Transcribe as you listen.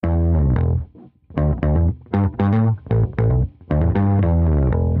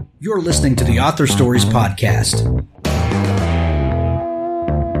You're listening to the Author Stories Podcast,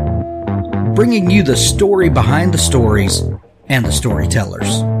 bringing you the story behind the stories and the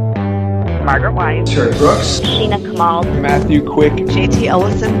storytellers. Margaret White, Terry Brooks, Sheena Kamal, Matthew Quick, JT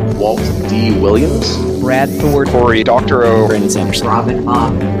Ellison, Walt D. Williams, Brad Thor, Corey Doctorow, Brandon Sanderson, Robin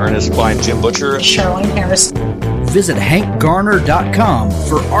Hahn, Ernest Klein, Jim Butcher, Sherwin Harris. Visit hankgarner.com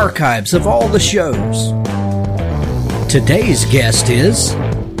for archives of all the shows. Today's guest is...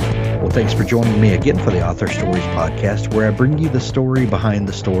 Well, thanks for joining me again for the Author Stories Podcast, where I bring you the story behind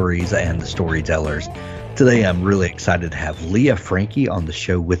the stories and the storytellers. Today, I'm really excited to have Leah Franke on the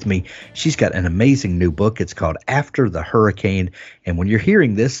show with me. She's got an amazing new book. It's called After the Hurricane. And when you're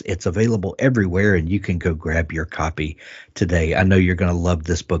hearing this, it's available everywhere, and you can go grab your copy today. I know you're going to love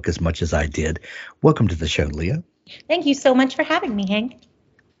this book as much as I did. Welcome to the show, Leah. Thank you so much for having me, Hank.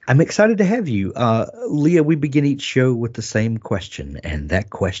 I'm excited to have you. Leah, we begin each show with the same question, and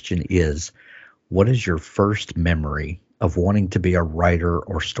that question is, what is your first memory of wanting to be a writer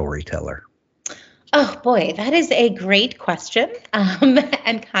or storyteller? Oh, boy, that is a great question,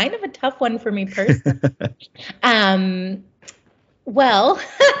 and kind of a tough one for me personally. Well,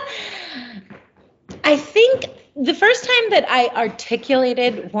 I think the first time that I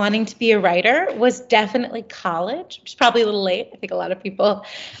articulated wanting to be a writer was definitely college, which is probably a little late. I think a lot of people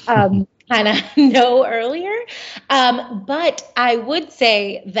kind of know earlier. But I would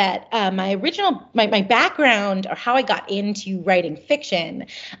say that my background, or how I got into writing fiction,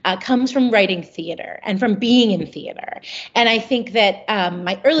 comes from writing theater and from being in theater. And I think that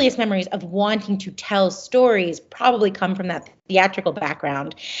my earliest memories of wanting to tell stories probably come from that theatrical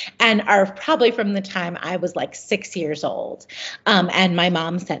background and are probably from the time I was like 6 years old. And my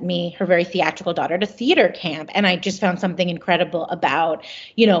mom sent me, her very theatrical daughter, to theater camp. And I just found something incredible about,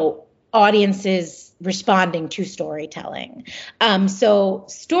 audiences responding to storytelling. So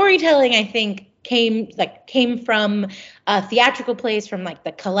storytelling, I think, came from a theatrical place, from like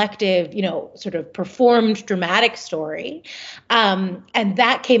the collective, sort of performed dramatic story. And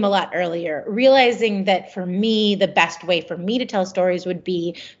that came a lot earlier, realizing that for me, the best way for me to tell stories would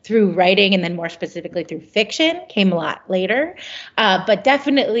be through writing, and then more specifically through fiction, came a lot later. But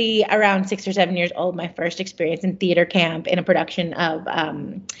definitely around 6 or 7 years old, my first experience in theater camp in a production of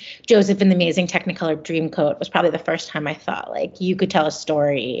Joseph and the Amazing Technicolor Dreamcoat was probably the first time I thought like you could tell a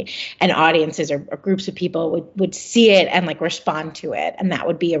story and audiences or groups of people would see it and like respond to it. And that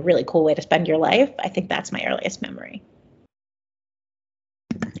would be a really cool way to spend your life. I think that's my earliest memory.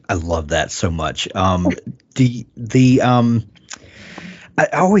 I love that so much. I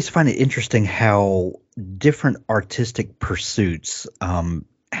always find it interesting how different artistic pursuits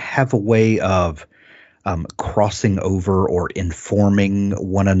have a way of crossing over or informing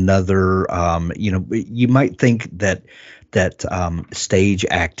one another. You might think that stage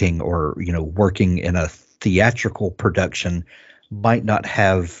acting or working in a theatrical production might not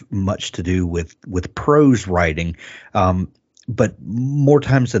have much to do with prose writing, but more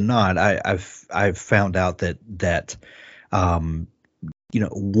times than not, I've found out that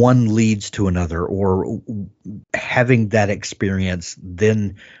one leads to another, or having that experience,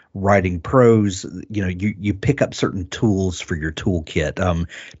 then writing prose, you pick up certain tools for your toolkit.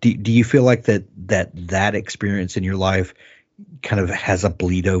 Do you feel like that experience in your life kind of has a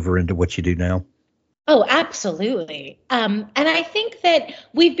bleed over into what you do now? Oh, absolutely. And I think that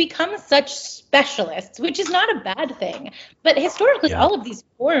we've become such specialists, which is not a bad thing. But historically, all of these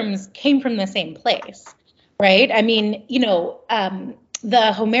forms came from the same place, right? I mean,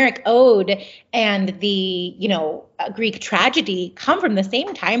 the Homeric Ode and the, Greek tragedy come from the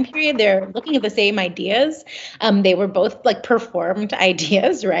same time period. They're looking at the same ideas. They were both like performed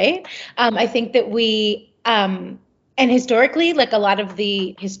ideas, right? I think that and historically, like a lot of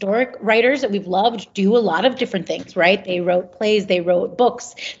the historic writers that we've loved do a lot of different things, right? They wrote plays, they wrote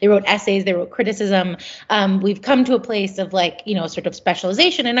books, they wrote essays, they wrote criticism. We've come to a place of sort of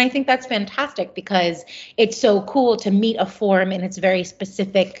specialization. And I think that's fantastic because it's so cool to meet a form in its very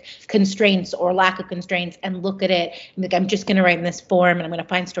specific constraints or lack of constraints and look at it and think, I'm just going to write in this form and I'm going to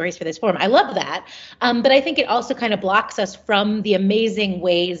find stories for this form. I love that. But I think it also kind of blocks us from the amazing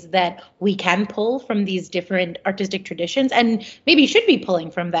ways that we can pull from these different artistic traditions, and maybe should be pulling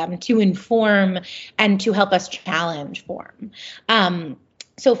from them to inform and to help us challenge form.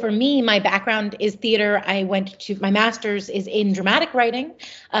 So for me, my background is theater. I went to my master's is in dramatic writing,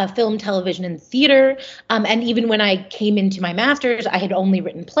 film, television, and theater. And even when I came into my master's, I had only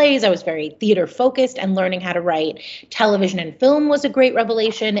written plays. I was very theater focused, and learning how to write television and film was a great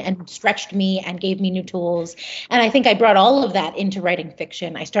revelation and stretched me and gave me new tools. And I think I brought all of that into writing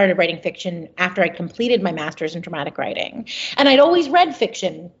fiction. I started writing fiction after I completed my master's in dramatic writing. And I'd always read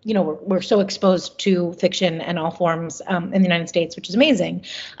fiction. You know, we're so exposed to fiction and all forms in the United States, which is amazing.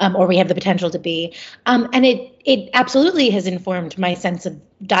 Or we have the potential to be. And it absolutely has informed my sense of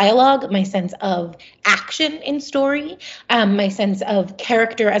dialogue, my sense of action in story, my sense of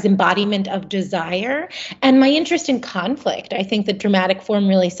character as embodiment of desire, and my interest in conflict. I think the dramatic form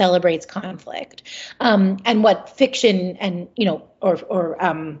really celebrates conflict. And what fiction and, you know,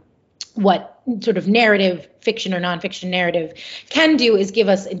 or what sort of narrative, fiction or nonfiction narrative can do is give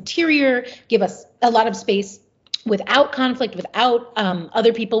us interior, give us a lot of space without conflict, without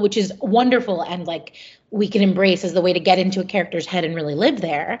other people, which is wonderful and like we can embrace as the way to get into a character's head and really live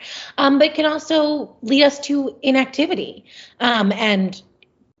there. But it can also lead us to inactivity, and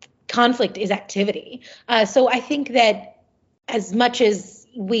conflict is activity. So I think that as much as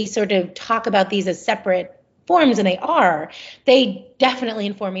we sort of talk about these as separate forms, and they definitely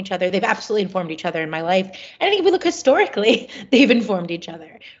inform each other. They've absolutely informed each other in my life. And I think if we look historically, they've informed each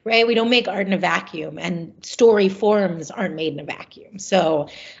other, right? We don't make art in a vacuum, and story forms aren't made in a vacuum. So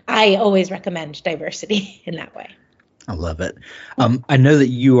I always recommend diversity in that way. I love it. I know that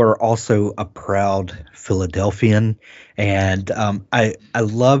you are also a proud Philadelphian, and I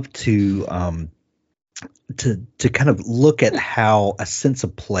love to kind of look at how a sense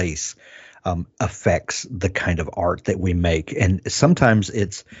of place affects the kind of art that we make. And sometimes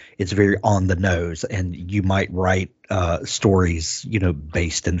it's very on the nose, and you might write stories, you know,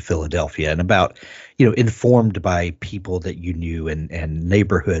 based in Philadelphia and about, you know, informed by people that you knew and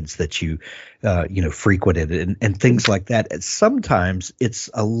neighborhoods that you, you know, frequented and things like that. And sometimes it's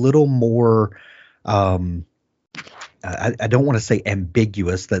a little more, I don't want to say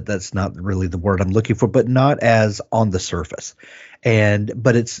ambiguous, that's not really the word I'm looking for, but not as on the surface.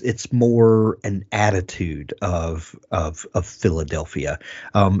 But it's more an attitude of Philadelphia.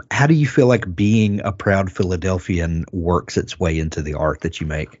 How do you feel like being a proud Philadelphian works its way into the art that you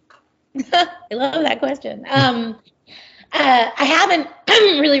make? I love that question. I haven't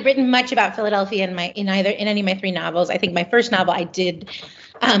really written much about Philadelphia in any of my three novels. I think my first novel I did.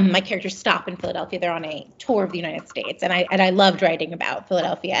 My characters stop in Philadelphia. They're on a tour of the United States, and I loved writing about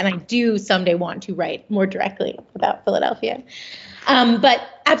Philadelphia, and I do someday want to write more directly about Philadelphia. But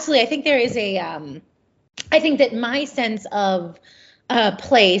absolutely, I think there is I think that my sense of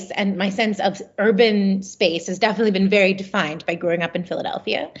place and my sense of urban space has definitely been very defined by growing up in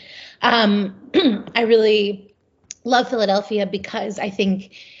Philadelphia. I really love Philadelphia because I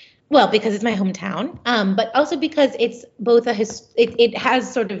think. Well, because it's my hometown, but also because it's both it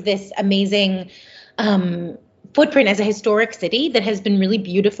has sort of this amazing footprint as a historic city that has been really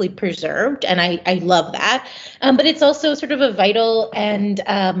beautifully preserved, and I love that. But it's also sort of a vital and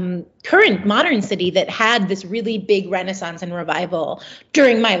current modern city that had this really big renaissance and revival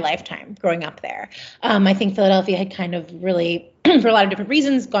during my lifetime growing up there. I think Philadelphia had kind of really, for a lot of different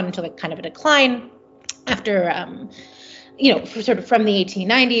reasons, gone into like kind of a decline after. You know, sort of from the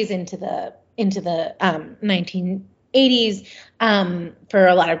 1890s into the 1980s for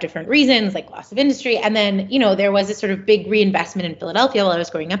a lot of different reasons, like loss of industry. And then, you know, there was this sort of big reinvestment in Philadelphia while I was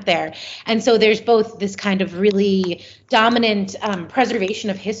growing up there. And so there's both this kind of really dominant preservation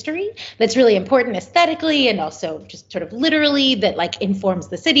of history that's really important aesthetically and also just sort of literally that like informs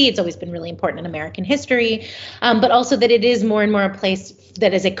the city. It's always been really important in American history, but also that it is more and more a place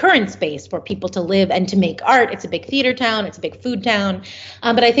that is a current space for people to live and to make art. It's a big theater town. It's a big food town.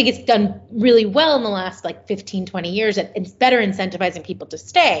 But I think it's done really well in the last like 15, 20 years. It's better incentivizing people to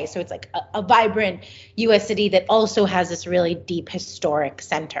stay. So it's like a vibrant U.S. city that also has this really deep historic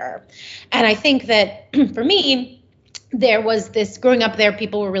center. And I think that for me, there was this growing up there,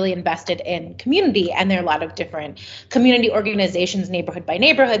 people were really invested in community, and there are a lot of different community organizations, neighborhood by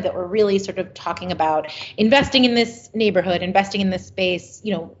neighborhood, that were really sort of talking about investing in this neighborhood, investing in this space,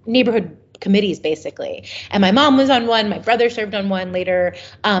 you know, neighborhood committees basically. And my mom was on one, my brother served on one later.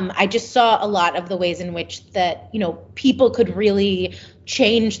 I just saw a lot of the ways in which that, you know, people could really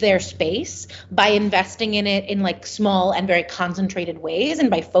change their space by investing in it in like small and very concentrated ways,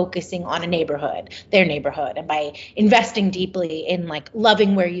 and by focusing on a neighborhood, their neighborhood, and by investing deeply in like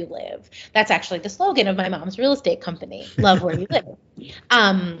loving where you live. That's actually the slogan of my mom's real estate company, love where you live.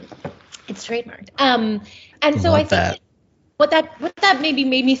 It's trademarked. And so I think what that maybe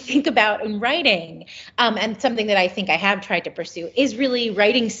made me think about in writing, and something that I think I have tried to pursue, is really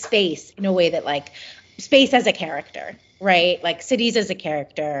writing space in a way that, like, space as a character, right? Like cities as a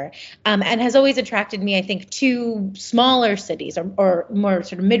character, and has always attracted me, I think, to smaller cities, or more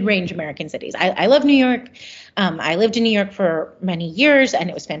sort of mid-range American cities. I love New York. I lived in New York for many years, and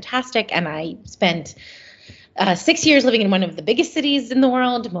it was fantastic. And I spent 6 years living in one of the biggest cities in the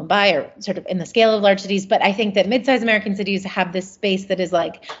world, Mumbai, or sort of in the scale of large cities. But I think that mid-sized American cities have this space that is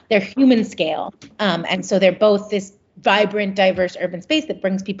like their human scale. And so they're both this vibrant, diverse urban space that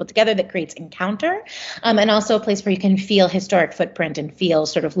brings people together, that creates encounter, and also a place where you can feel historic footprint and feel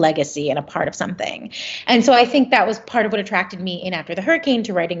sort of legacy and a part of something. And so I think that was part of what attracted me in After the Hurricane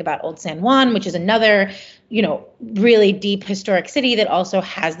to writing about Old San Juan, which is another, really deep historic city that also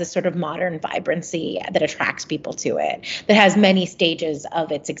has this sort of modern vibrancy that attracts people to it, that has many stages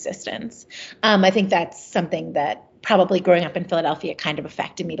of its existence. I think that's something that probably growing up in Philadelphia kind of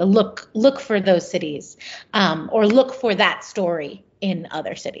affected me, to look for those cities, or look for that story in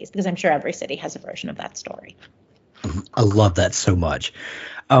other cities, because I'm sure every city has a version of that story. I love that so much.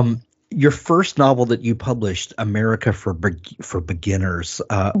 Your first novel that you published, America for Beginners,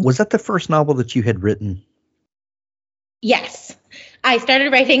 was that the first novel that you had written? Yes. I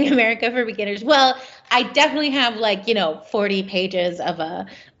started writing America for Beginners. Well, I definitely have 40 pages of a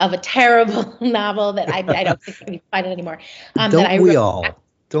terrible novel that I don't think I can find it anymore. Don't that I we wrote. all?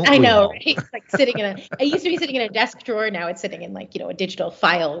 Don't I we know, all? right? It's like sitting it used to be sitting in a desk drawer. Now it's sitting in a digital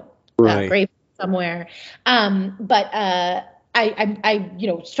file grave somewhere. I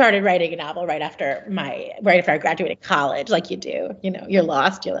started writing a novel right after I graduated college, like you do. You're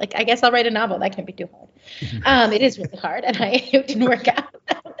lost. You're like, I guess I'll write a novel. That can't be too hard. It is really hard, and it didn't work out.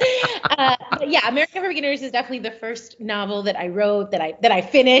 But yeah, America for Beginners is definitely the first novel that I wrote, that I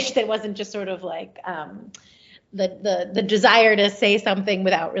finished. That wasn't just sort of like the desire to say something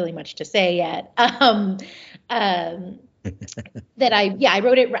without really much to say yet. That I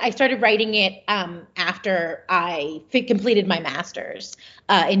wrote it. I started writing it after I completed my master's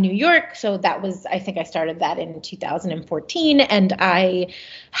in New York. So I think I started that in 2014, and I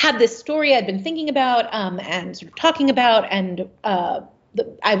had this story I'd been thinking about and sort of talking about, and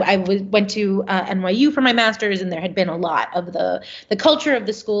I went to NYU for my master's, and there had been a lot of the culture of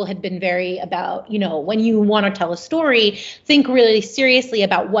the school had been very about, when you want to tell a story, think really seriously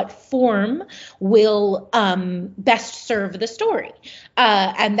about what form will best serve the story.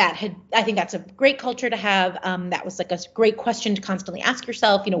 And I think that's a great culture to have. That was like a great question to constantly ask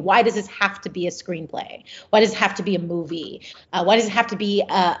yourself, why does this have to be a screenplay? Why does it have to be a movie? Why does it have to be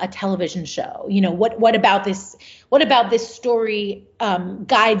a television show? What about this story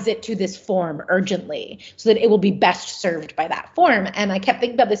guides it to this form urgently, so that it will be best served by that form? And I kept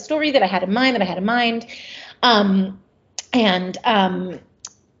thinking about this story that I had in mind,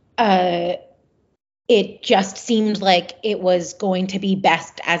 it just seemed like it was going to be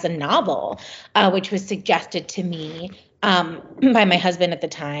best as a novel, which was suggested to me by my husband at the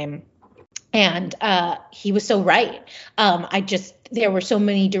time. And he was so right. There were so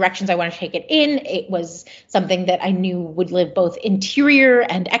many directions I wanted to take it in. It was something that I knew would live both interior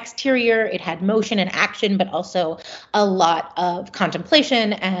and exterior. It had motion and action, but also a lot of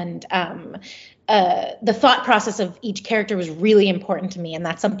contemplation, and the thought process of each character was really important to me. And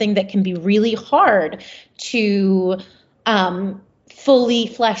that's something that can be really hard to fully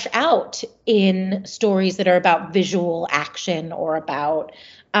flesh out in stories that are about visual action, or about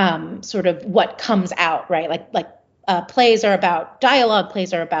sort of what comes out, right? Like plays are about dialogue,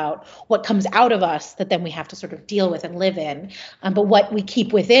 plays are about what comes out of us that then we have to sort of deal with and live in. But what we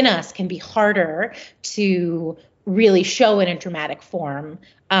keep within us can be harder to really show in a dramatic form,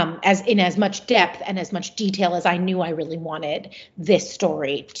 as much depth and as much detail as I knew I really wanted this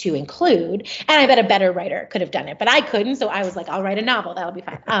story to include. And I bet a better writer could have done it, but I couldn't. So I was like, I'll write a novel. That'll be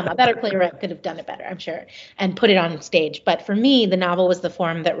fine. A better playwright could have done it better, I'm sure, and put it on stage. But for me, the novel was the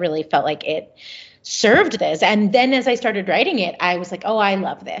form that really felt like it served this. And then as I started writing it, I was like, oh, I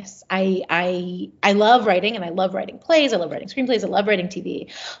love this. I love writing, and I love writing plays. I love writing screenplays. I love writing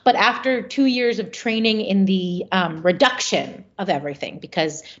TV. But after 2 years of training in the reduction of everything,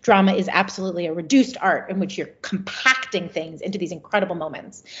 because drama is absolutely a reduced art in which you're compacting things into these incredible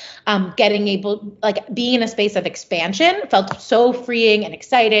moments, being in a space of expansion felt so freeing and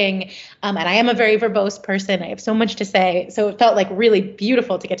exciting. And I am a very verbose person. I have so much to say. So it felt like really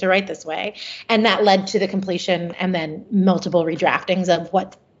beautiful to get to write this way. And that led to the completion and then multiple redraftings of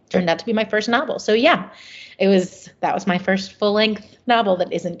what turned out to be my first novel. So yeah, that was my first full-length novel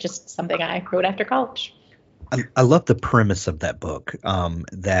that isn't just something I wrote after college. I love the premise of that book.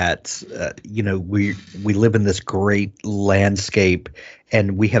 That we live in this great landscape,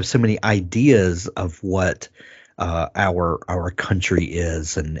 and we have so many ideas of what our country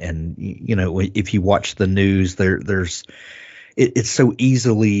is, and if you watch the news, there's it's so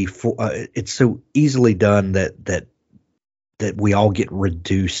easily done that we all get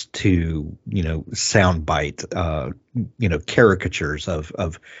reduced to soundbite caricatures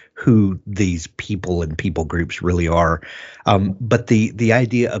of who these people and people groups really are. But the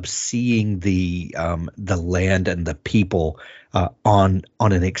idea of seeing the land and the people on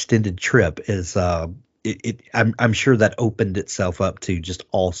an extended trip is I'm sure that opened itself up to just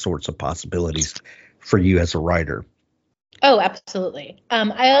all sorts of possibilities for you as a writer. Oh, absolutely.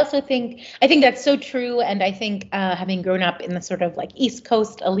 I think that's so true. And I think having grown up in the sort of like East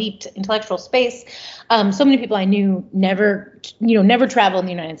Coast elite intellectual space, so many people I knew never travel in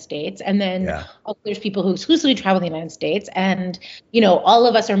the United States. And then also there's people who exclusively travel in the United States. And, all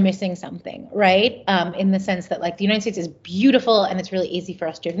of us are missing something, right? In the sense that like the United States is beautiful, and it's really easy for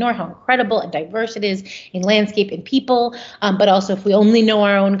us to ignore how incredible and diverse it is in landscape and people. But also if we only know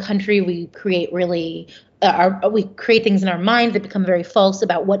our own country, we create really we create things in our mind that become very false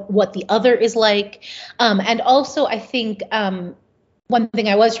about what the other is like. And also, I think one thing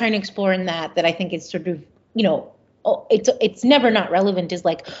I was trying to explore in that I think is sort of, it's never not relevant is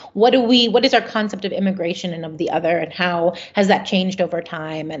like, what is our concept of immigration and of the other, and how has that changed over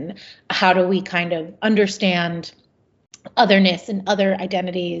time, and how do we kind of understand otherness and other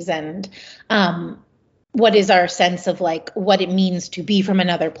identities, and what is our sense of like what it means to be from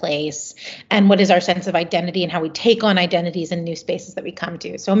another place, and what is our sense of identity and how we take on identities in new spaces that we come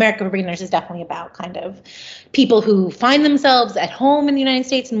to. So America for Beginners is definitely about kind of people who find themselves at home in the United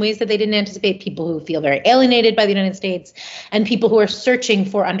States in ways that they didn't anticipate, people who feel very alienated by the United States, and people who are searching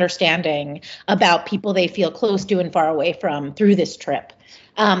for understanding about people they feel close to and far away from through this trip.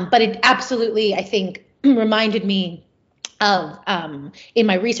 But it absolutely, I think, reminded me of in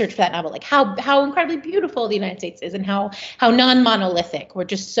my research for that novel, like how incredibly beautiful the United States is, and how non-monolithic. We're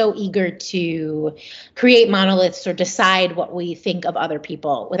just so eager to create monoliths or decide what we think of other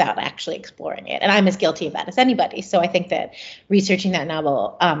people without actually exploring it. And I'm as guilty of that as anybody. So I think that researching that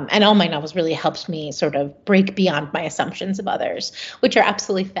novel and all my novels really helps me sort of break beyond my assumptions of others, which are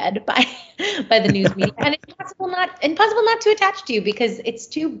absolutely fed by the news media, and it's impossible not to attach to, because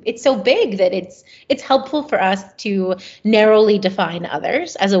it's so big that it's helpful for us to narrowly define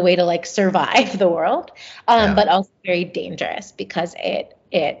others as a way to like survive the world, but also very dangerous because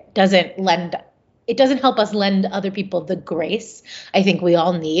it doesn't help us lend other people the grace I think we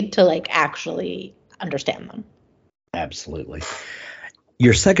all need to like actually understand them. Absolutely.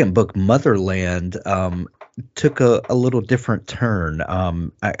 Your second book, Motherland, took a little different turn.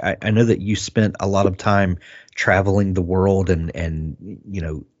 I know that you spent a lot of time traveling the world and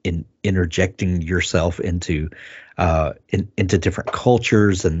in interjecting yourself into different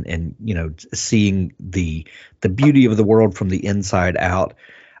cultures and seeing the beauty of the world from the inside out.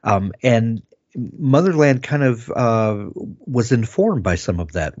 And Motherland kind of was informed by some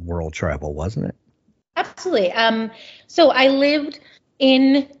of that world travel, wasn't it? Absolutely. So I lived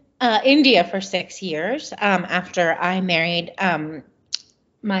in India for 6 years after I married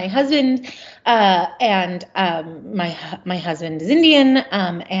my husband, and my husband is Indian,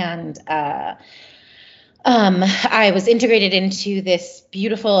 and I was integrated into this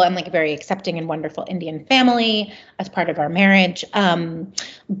beautiful and like very accepting and wonderful Indian family as part of our marriage.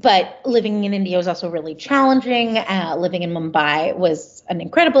 But living in India was also really challenging. Living in Mumbai was an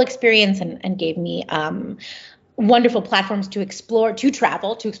incredible experience and gave me wonderful platforms to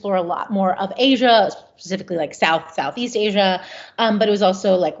travel, to explore a lot more of Asia, specifically like Southeast Asia. But it was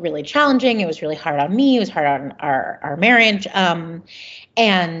also like really challenging. It was really hard on me. It was hard on our marriage.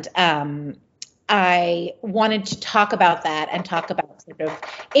 I wanted to talk about that and talk about sort of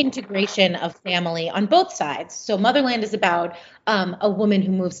integration of family on both sides. So Motherland is about a woman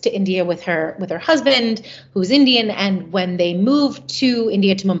who moves to India with her husband, who's Indian, and when they moved to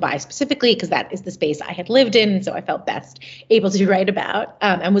India, to Mumbai specifically, because that is the space I had lived in, so I felt best able to write about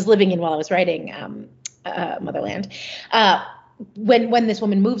and was living in while I was writing Motherland. When this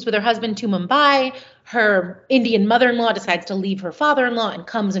woman moves with her husband to Mumbai, her Indian mother-in-law decides to leave her father-in-law and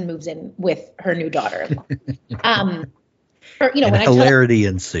comes and moves in with her new daughter-in-law. And hilarity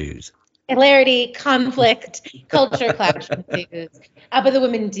ensues. hilarity, conflict, culture clash ensues. But the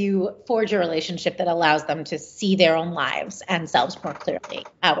women do forge a relationship that allows them to see their own lives and selves more clearly,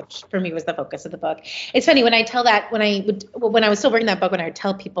 which for me was the focus of the book. It's funny when I tell that, when I was still working that book, when I would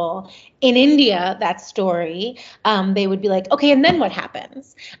tell people in India that story, they would be like, okay, and then what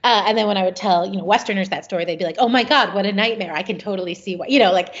happens? And then when I would tell, Westerners that story, they'd be like, oh my God, what a nightmare. I can totally see what,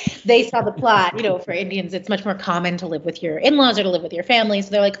 like they saw the plot. For Indians, it's much more common to live with your in-laws or to live with your family.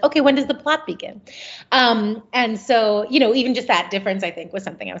 So they're like, okay, when does the plot begin? And so, even just that difference, I think, was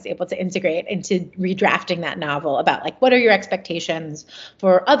something I was able to integrate into redrafting that novel about, like, what are your expectations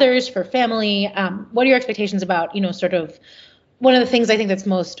for others, for family? What are your expectations about, sort of one of the things I think that's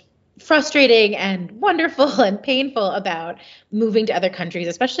most frustrating and wonderful and painful about moving to other countries,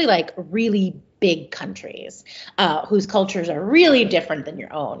 especially like really big countries whose cultures are really different than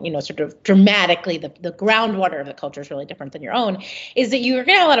your own, sort of dramatically, the groundwater of the culture is really different than your own, is that you're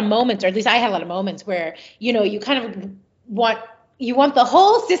going to have a lot of moments, or at least I had a lot of moments where, you kind of want the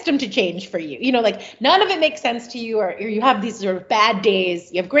whole system to change for you. Like none of it makes sense to you, or you have these sort of bad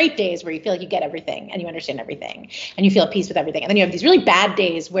days. You have great days where you feel like you get everything and you understand everything and you feel at peace with everything. And then you have these really bad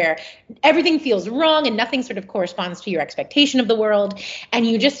days where everything feels wrong and nothing sort of corresponds to your expectation of the world. And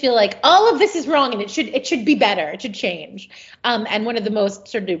you just feel like all of this is wrong and it should be better. It should change. And one of the most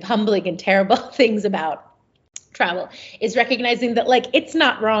sort of humbling and terrible things about travel is recognizing that, like, it's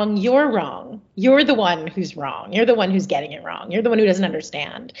not wrong. You're wrong. You're the one who's wrong. You're the one who's getting it wrong. You're the one who doesn't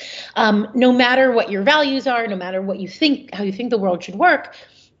understand. No matter what your values are, no matter what you think, how you think the world should work,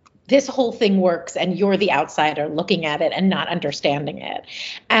 this whole thing works and you're the outsider looking at it and not understanding it.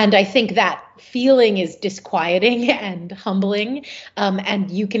 And I think that feeling is disquieting and humbling, and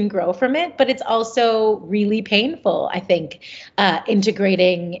you can grow from it, but it's also really painful, I think,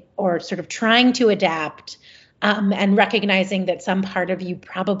 integrating or sort of trying to adapt, and recognizing that some part of you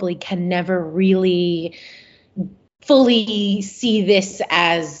probably can never really fully see this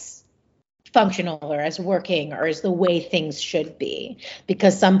as functional or as working or as the way things should be,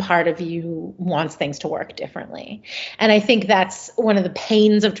 because some part of you wants things to work differently. And I think that's one of the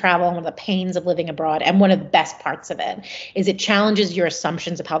pains of travel, and one of the pains of living abroad, and one of the best parts of it is it challenges your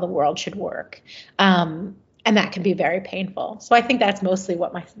assumptions of how the world should work. And that can be very painful. So I think that's mostly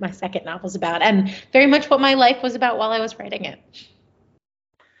what my second novel is about, and very much what my life was about while I was writing it.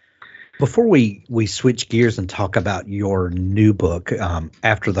 Before we switch gears and talk about your new book,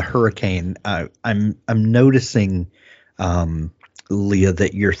 After the Hurricane, I'm noticing, Leah,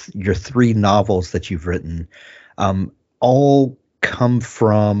 that your three novels that you've written all come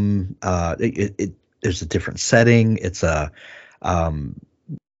from there's a different setting. It's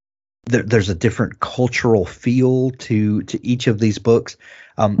there's a different cultural feel to each of these books,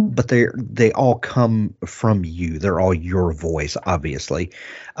 but they all come from you. They're all your voice, obviously.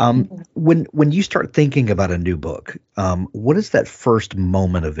 When you start thinking about a new book, what is that first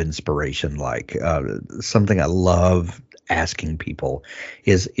moment of inspiration like? Something I love asking people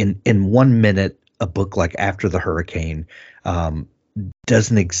is, in 1 minute, a book like After the Hurricane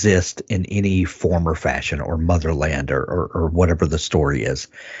doesn't exist in any form or fashion, or Motherland, or whatever the story is.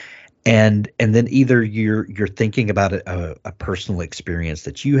 And then either you're thinking about a personal experience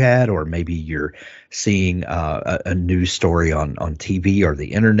that you had, or maybe you're seeing a news story on TV or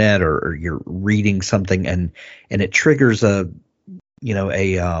the internet, or you're reading something and it triggers a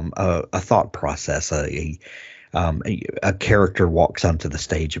thought process. A character walks onto the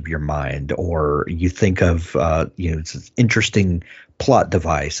stage of your mind, or you think of it's an interesting plot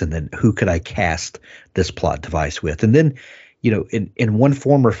device, and then who could I cast this plot device with, and then in one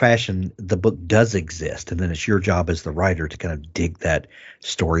form or fashion, the book does exist, and then it's your job as the writer to kind of dig that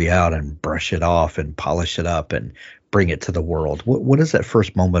story out and brush it off and polish it up and bring it to the world. What is that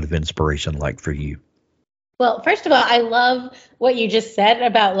first moment of inspiration like for you? Well, first of all, I love what you just said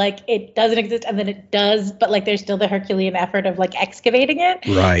about, like, it doesn't exist and then it does, but like there's still the Herculean effort of like excavating it.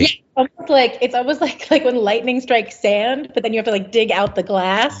 Right. Yeah, it's almost like when lightning strikes sand, but then you have to like dig out the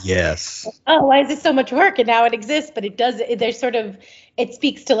glass. Yes. Oh, why is this so much work? And now it exists, but there's sort of, it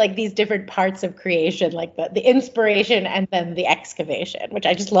speaks to like these different parts of creation, like the inspiration and then the excavation, which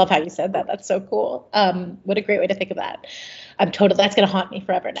I just love how you said that. That's so cool. What a great way to think of that. That's going to haunt me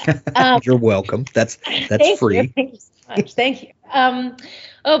forever now. You're welcome. That's free. Thank you so much. Thank you.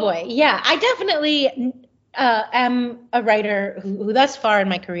 Oh boy. Yeah, I definitely am a writer who thus far in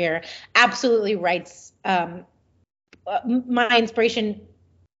my career absolutely writes my inspiration.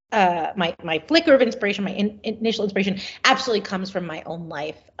 My flicker of inspiration, my initial inspiration absolutely comes from my own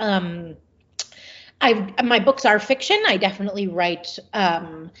life. my books are fiction. I definitely write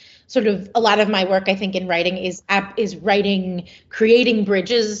sort of a lot of my work, I think, in writing is writing, creating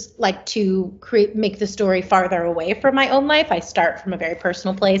bridges, like to make the story farther away from my own life. I start from a very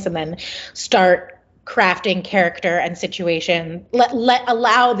personal place and then start crafting character and situation,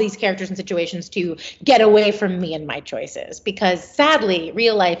 allow these characters and situations to get away from me and my choices, because sadly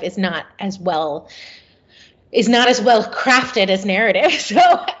real life is not as well crafted as narrative.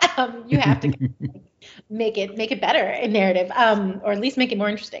 So you have to make it better in narrative, or at least make it more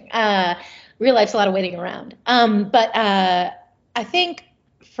interesting. Real life's a lot of waiting around. But I think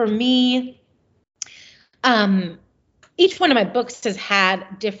for me, each one of my books has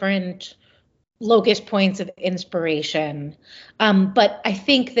had different locus points of inspiration. But I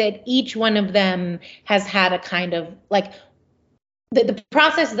think that each one of them has had a kind of like, the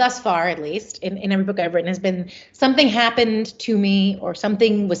process thus far, at least in every book I've written, has been something happened to me, or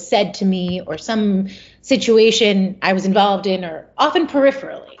something was said to me, or some situation I was involved in, or often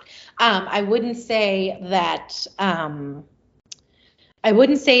peripherally. I wouldn't say that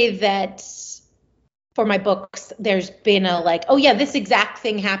for my books, there's been a like, oh yeah, this exact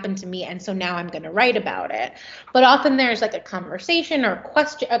thing happened to me, and so now I'm going to write about it. But often there's like a conversation or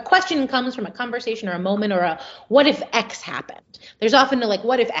a question comes from a conversation or a moment, or a what if X happened. There's often a like,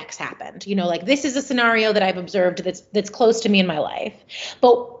 what if X happened? You know, like this is a scenario that I've observed that's close to me in my life,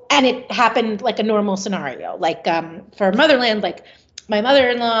 and it happened like a normal scenario. Like for Motherland, like my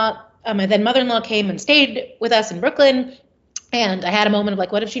mother-in-law, my then mother-in-law came and stayed with us in Brooklyn, and I had a moment of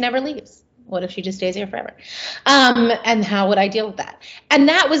like, what if she never leaves? What if she just stays here forever? And how would I deal with that? And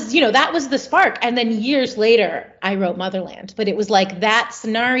that was the spark. And then years later, I wrote Motherland. But it was like that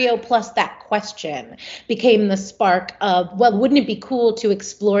scenario plus that question became the spark of, well, wouldn't it be cool to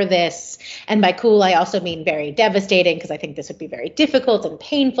explore this? And by cool, I also mean very devastating, because I think this would be very difficult and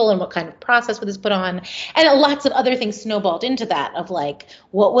painful. And what kind of process would this put on? And lots of other things snowballed into that, of like,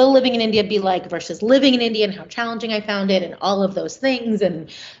 what will living in India be like versus living in India, and how challenging I found it, and all of those things, and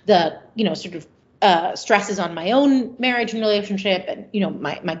the, sort of stresses on my own marriage and relationship, and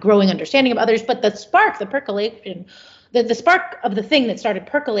my growing understanding of others. But the spark, the percolation, the spark of the thing that started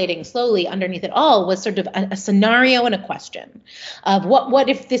percolating slowly underneath it all was sort of a scenario and a question of what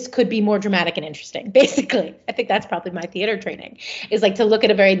if this could be more dramatic and interesting. Basically, I think that's probably my theater training, is like to look at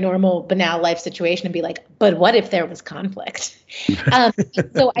a very normal, banal life situation and be like, but what if there was conflict?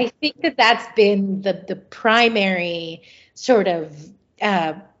 So I think that's been the primary sort of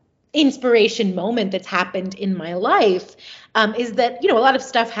inspiration moment that's happened in my life, is that, a lot of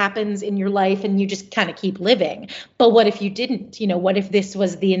stuff happens in your life and you just kind of keep living. But what if you didn't? What if this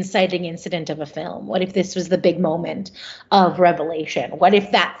was the inciting incident of a film? What if this was the big moment of revelation? What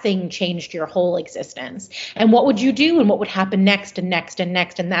if that thing changed your whole existence? And what would you do? And what would happen next and next and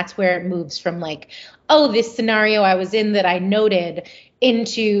next? And that's where it moves from like, oh, this scenario I was in that I noted,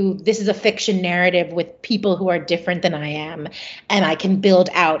 into this is a fiction narrative with people who are different than I am, and I can build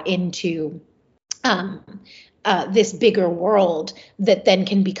out into this bigger world that then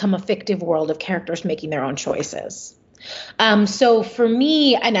can become a fictive world of characters making their own choices. So for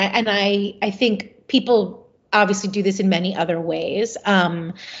me, and I think people obviously do this in many other ways.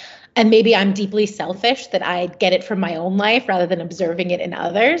 And maybe I'm deeply selfish that I get it from my own life rather than observing it in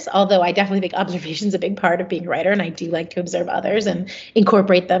others. Although I definitely think observation is a big part of being a writer, and I do like to observe others and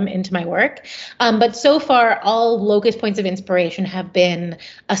incorporate them into my work. But so far, all locus points of inspiration have been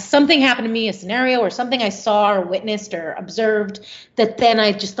something happened to me, a scenario or something I saw or witnessed or observed, that then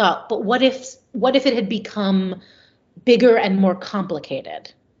I just thought, but what if it had become bigger and more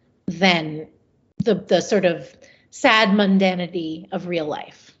complicated than the sort of sad mundanity of real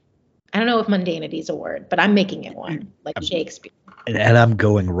life? I don't know if mundanity is a word, but I'm making it one, like Shakespeare. And I'm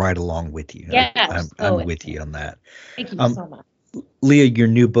going right along with you. Yes, I'm with you on that. Thank you so much. Leah, your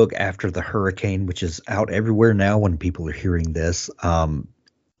new book, After the Hurricane, which is out everywhere now when people are hearing this.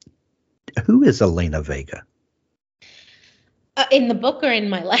 Who is Elena Vega? In the book or in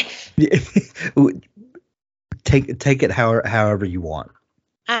my life? Take it however you want.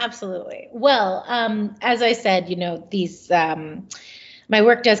 Absolutely. Well, as I said, these my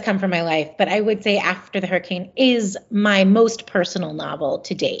work does come from my life, but I would say After the Hurricane is my most personal novel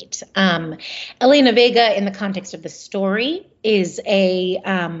to date. Elena Vega, in the context of the story, is a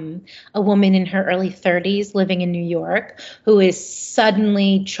woman in her early 30s living in New York who is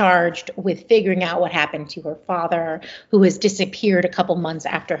suddenly charged with figuring out what happened to her father, who has disappeared a couple months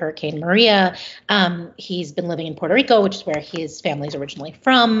after Hurricane Maria. He's been living in Puerto Rico, which is where his family is originally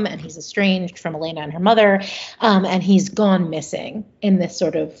from, and he's estranged from Elena and her mother, and he's gone missing in this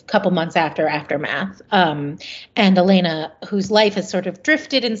sort of couple months after aftermath. And Elena, whose life has sort of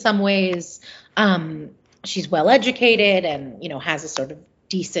drifted in some ways, she's well educated and, has a sort of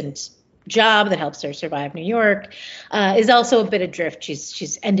decent job that helps her survive New York, is also a bit adrift.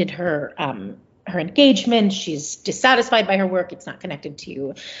 She's ended her engagement. She's dissatisfied by her work. It's not connected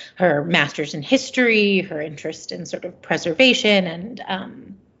to her master's in history, her interest in sort of preservation.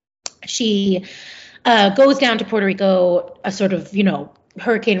 And she goes down to Puerto Rico, a sort of,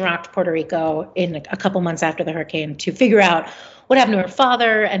 hurricane rocked Puerto Rico in a couple months after the hurricane to figure out what happened to her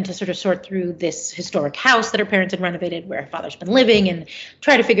father and to sort of sort through this historic house that her parents had renovated where her father's been living and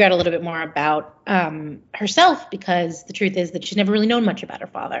try to figure out a little bit more about herself, because the truth is that she's never really known much about her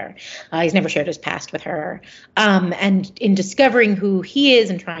father. He's never shared his past with her. And in discovering who he is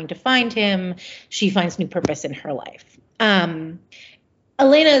and trying to find him, she finds new purpose in her life.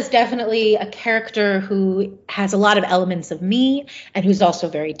 Elena is definitely a character who has a lot of elements of me and who's also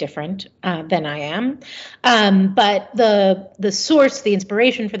very different than I am. But the source, the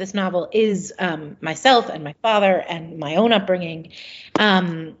inspiration for this novel is myself and my father and my own upbringing.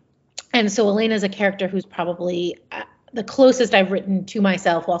 And so Elena is a character who's probably the closest I've written to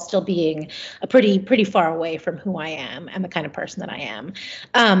myself while still being a pretty far away from who I am and the kind of person that I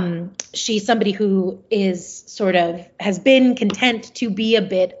am. She's somebody who is has been content to be a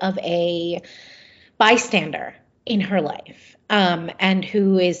bit of a bystander in her life, and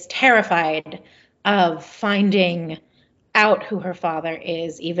who is terrified of finding out who her father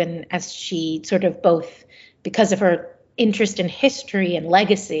is, even as she sort of both because of her interest in history and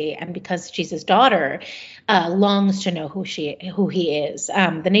legacy, and because she's his daughter, longs to know who he is.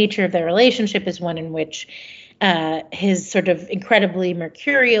 The nature of their relationship is one in which his sort of incredibly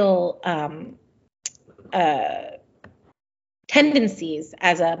mercurial tendencies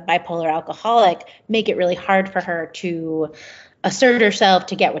as a bipolar alcoholic make it really hard for her to assert herself,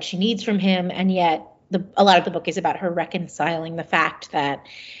 to get what she needs from him, and yet a lot of the book is about her reconciling the fact that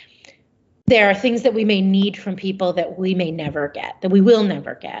there are things that we may need from people that we may never get, that we will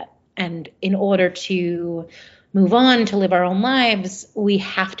never get. And in order to move on, to live our own lives, we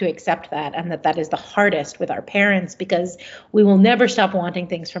have to accept that, and that is the hardest with our parents, because we will never stop wanting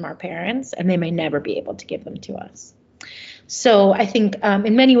things from our parents, and they may never be able to give them to us. So I think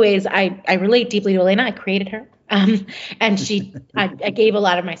in many ways, I relate deeply to Elena. I created her. And I gave a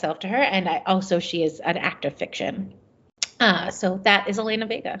lot of myself to her, and she is an act of fiction. So that is Elena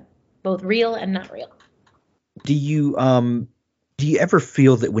Vega, both real and not real. Do you ever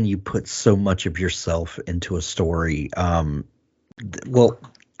feel that when you put so much of yourself into a story, well,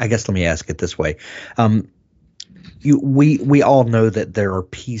 I guess let me ask it this way. We all know that there are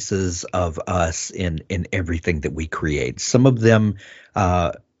pieces of us in everything that we create. Some of them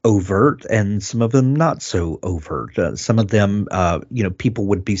overt and some of them not so overt. Some of them, people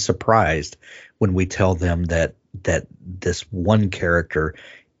would be surprised when we tell them that this one character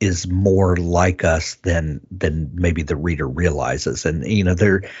is more like us than maybe the reader realizes. And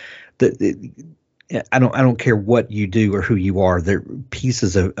I don't care what you do or who you are, there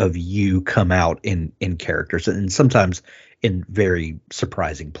pieces of you come out in characters, and sometimes in very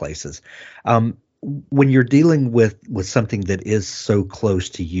surprising places. When you're dealing with something that is so close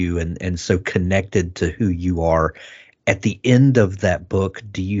to you and so connected to who you are, at the end of that book,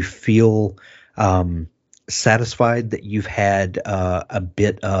 do you feel satisfied that you've had a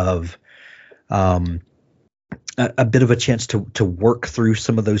bit of a chance to work through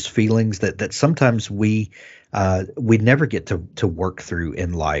some of those feelings that sometimes we never get to work through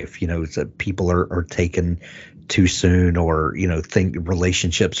in life? So people are taken too soon, or think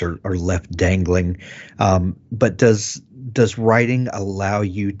relationships are left dangling. But does writing allow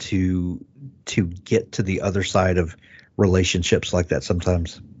you to get to the other side of relationships like that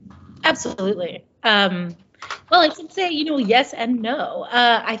sometimes? Absolutely. Well, I should say, yes and no.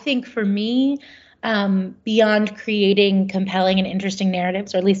 I think for me, beyond creating compelling and interesting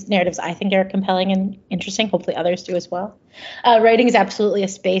narratives, or at least narratives I think are compelling and interesting, hopefully others do as well, writing is absolutely a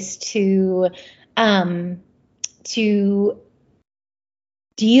space to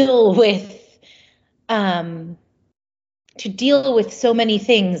deal with so many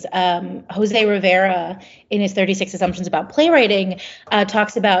things. Jose Rivera, in his 36 Assumptions About Playwriting,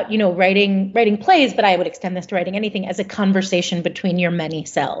 talks about, writing plays, but I would extend this to writing anything, as a conversation between your many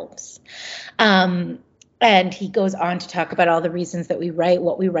selves. And he goes on to talk about all the reasons that we write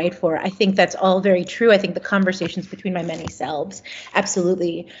what we write for. I think that's all very true. I think the conversations between my many selves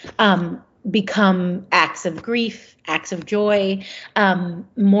absolutely become acts of grief, acts of joy,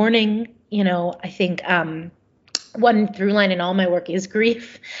 mourning. I think one through line in all my work is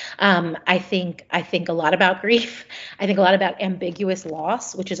grief. I think a lot about grief. I think a lot about ambiguous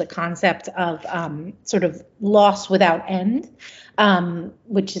loss, which is a concept of sort of loss without end,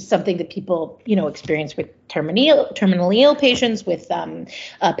 which is something that people, experience with terminally ill patients, with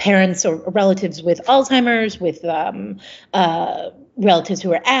parents or relatives with Alzheimer's, with relatives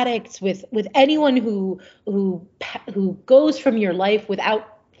who are addicts, with anyone who goes from your life without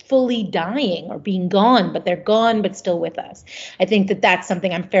fully dying or being gone, but they're gone but still with us. I think that that's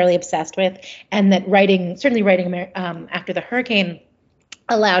something I'm fairly obsessed with, and that writing After the Hurricane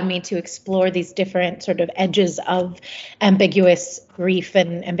allowed me to explore these different sort of edges of ambiguous grief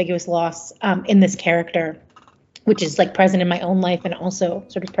and ambiguous loss in this character, which is like present in my own life and also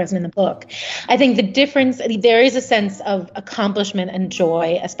sort of present in the book. I think the difference, there is a sense of accomplishment and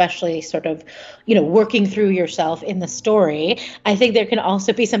joy, especially sort of, working through yourself in the story. I think there can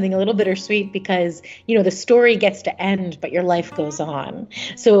also be something a little bittersweet because, the story gets to end, but your life goes on.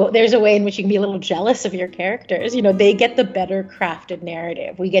 So there's a way in which you can be a little jealous of your characters. They get the better crafted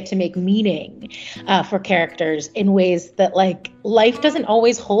narrative. We get to make meaning for characters in ways that life doesn't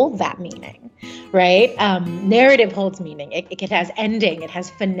always hold that meaning. Right? Narrative holds meaning. It has ending. It has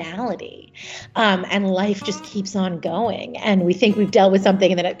finality. And life just keeps on going. And we think we've dealt with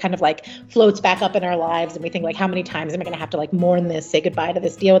something, and then it kind of floats back up in our lives. And we think how many times am I going to have to mourn this, say goodbye to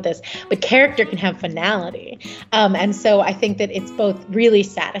this, deal with this? But character can have finality. And so I think that it's both really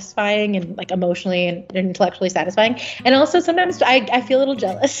satisfying and emotionally and intellectually satisfying. And also sometimes I feel a little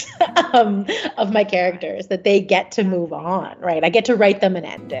jealous of my characters, that they get to move on, right? I get to write them an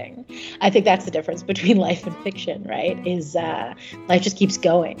ending. I think that's the difference between life and fiction, right? Is life just keeps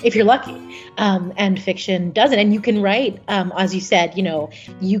going if you're lucky, and fiction doesn't. And you can write, as you said,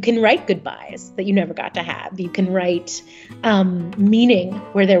 you can write goodbyes that you never got to have. You can write meaning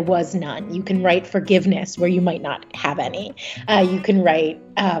where there was none. You can write forgiveness where you might not have any. You can write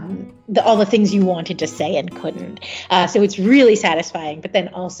all the things you wanted to say and couldn't. So it's really satisfying, but then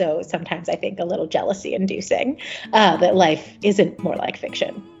also sometimes I think a little jealousy inducing that life isn't more like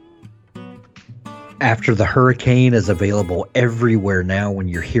fiction. After the Hurricane is available everywhere now. When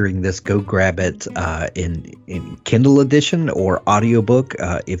you're hearing this, go grab it in Kindle edition or audiobook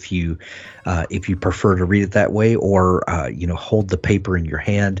if you prefer to read it that way, or hold the paper in your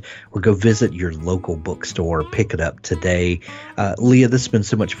hand, or go visit your local bookstore, pick it up today. Leah, this has been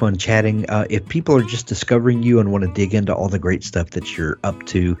so much fun chatting. If people are just discovering you and want to dig into all the great stuff that you're up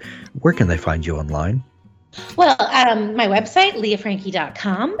to, where can they find you online? Well, my website,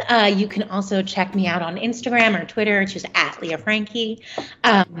 leahfrankie.com. You can also check me out on Instagram or Twitter, just at Leah Frankie,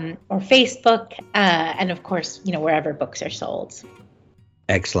 or Facebook, and of course, wherever books are sold.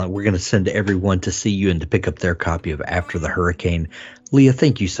 Excellent. We're going to send everyone to see you and to pick up their copy of After the Hurricane. Leah,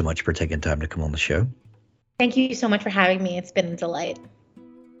 thank you so much for taking time to come on the show. Thank you so much for having me. It's been a delight.